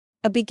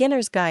A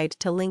beginner's guide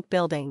to link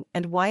building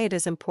and why it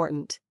is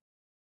important.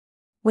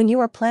 When you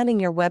are planning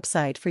your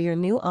website for your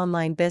new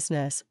online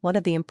business, one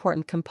of the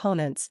important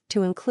components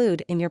to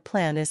include in your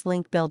plan is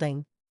link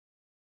building.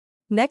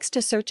 Next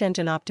to search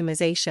engine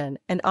optimization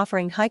and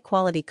offering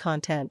high-quality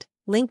content,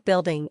 link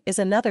building is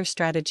another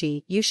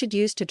strategy you should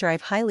use to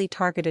drive highly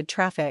targeted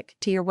traffic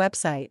to your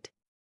website.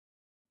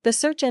 The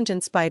search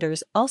engine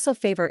spiders also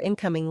favor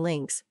incoming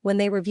links when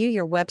they review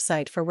your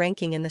website for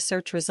ranking in the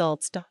search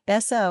results.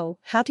 So,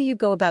 how do you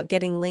go about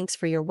getting links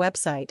for your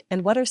website,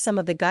 and what are some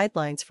of the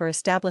guidelines for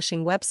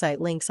establishing website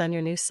links on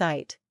your new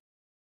site?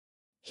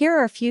 Here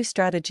are a few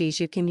strategies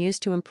you can use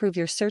to improve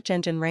your search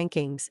engine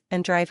rankings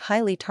and drive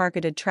highly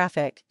targeted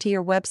traffic to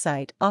your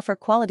website. Offer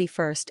quality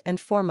first and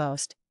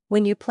foremost.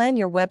 When you plan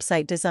your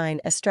website, design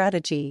a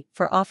strategy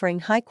for offering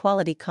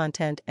high-quality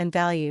content and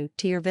value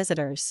to your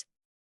visitors.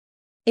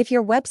 If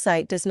your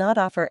website does not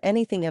offer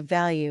anything of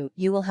value,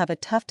 you will have a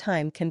tough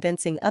time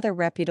convincing other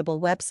reputable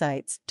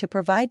websites to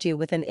provide you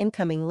with an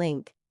incoming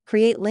link.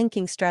 Create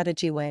linking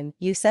strategy. When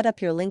you set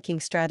up your linking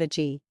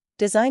strategy,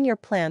 design your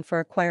plan for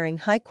acquiring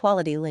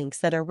high-quality links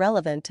that are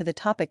relevant to the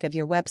topic of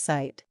your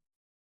website.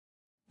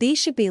 These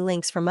should be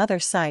links from other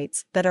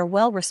sites that are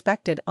well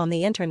respected on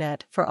the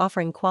internet for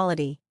offering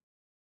quality.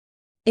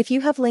 If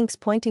you have links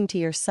pointing to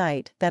your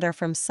site that are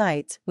from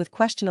sites with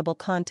questionable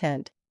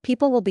content,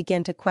 people will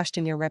begin to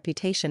question your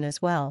reputation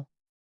as well.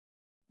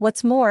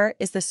 What's more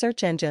is the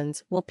search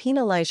engines will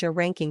penalize your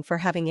ranking for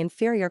having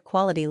inferior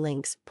quality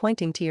links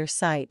pointing to your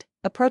site.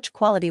 Approach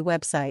quality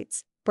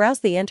websites. Browse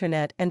the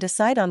internet and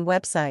decide on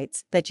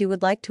websites that you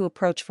would like to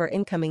approach for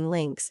incoming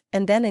links,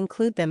 and then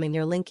include them in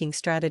your linking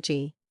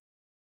strategy.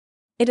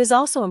 It is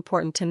also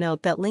important to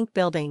note that link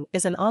building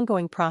is an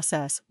ongoing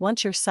process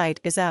once your site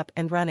is up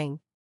and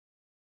running.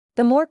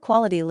 The more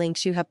quality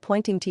links you have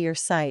pointing to your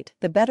site,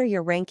 the better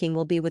your ranking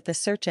will be with the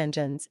search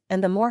engines,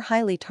 and the more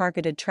highly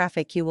targeted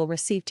traffic you will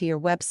receive to your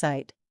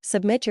website.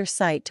 Submit your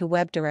site to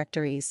web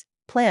directories.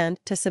 Plan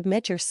to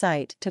submit your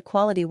site to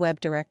quality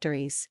web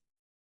directories.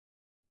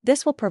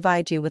 This will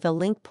provide you with a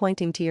link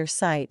pointing to your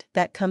site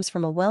that comes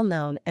from a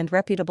well-known and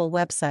reputable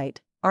website.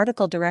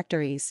 Article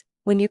directories.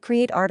 When you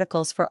create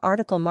articles for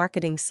article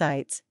marketing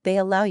sites, they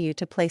allow you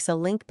to place a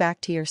link back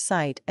to your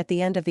site at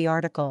the end of the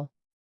article.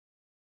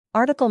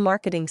 Article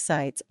marketing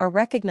sites are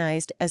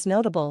recognized as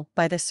notable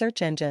by the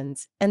search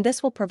engines, and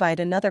this will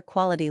provide another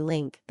quality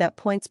link that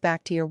points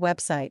back to your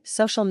website.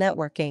 Social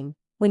networking.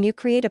 When you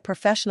create a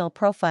professional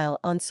profile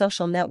on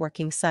social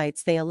networking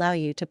sites, they allow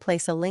you to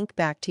place a link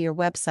back to your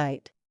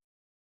website.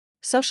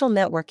 Social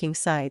networking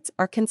sites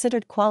are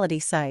considered quality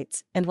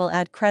sites and will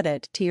add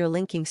credit to your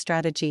linking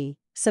strategy.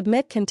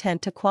 Submit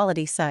content to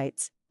quality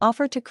sites.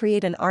 Offer to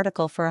create an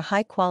article for a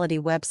high-quality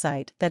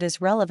website that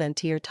is relevant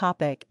to your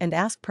topic and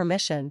ask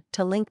permission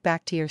to link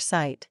back to your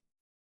site.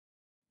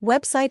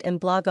 Website and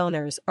blog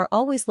owners are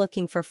always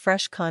looking for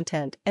fresh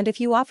content, and if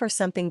you offer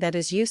something that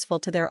is useful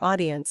to their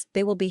audience,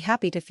 they will be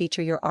happy to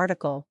feature your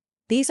article.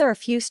 These are a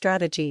few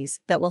strategies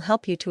that will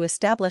help you to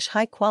establish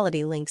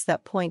high-quality links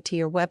that point to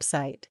your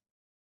website.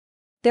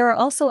 There are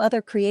also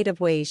other creative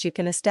ways you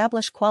can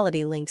establish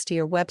quality links to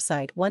your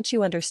website once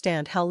you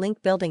understand how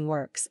link building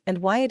works and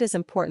why it is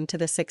important to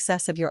the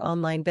success of your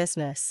online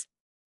business.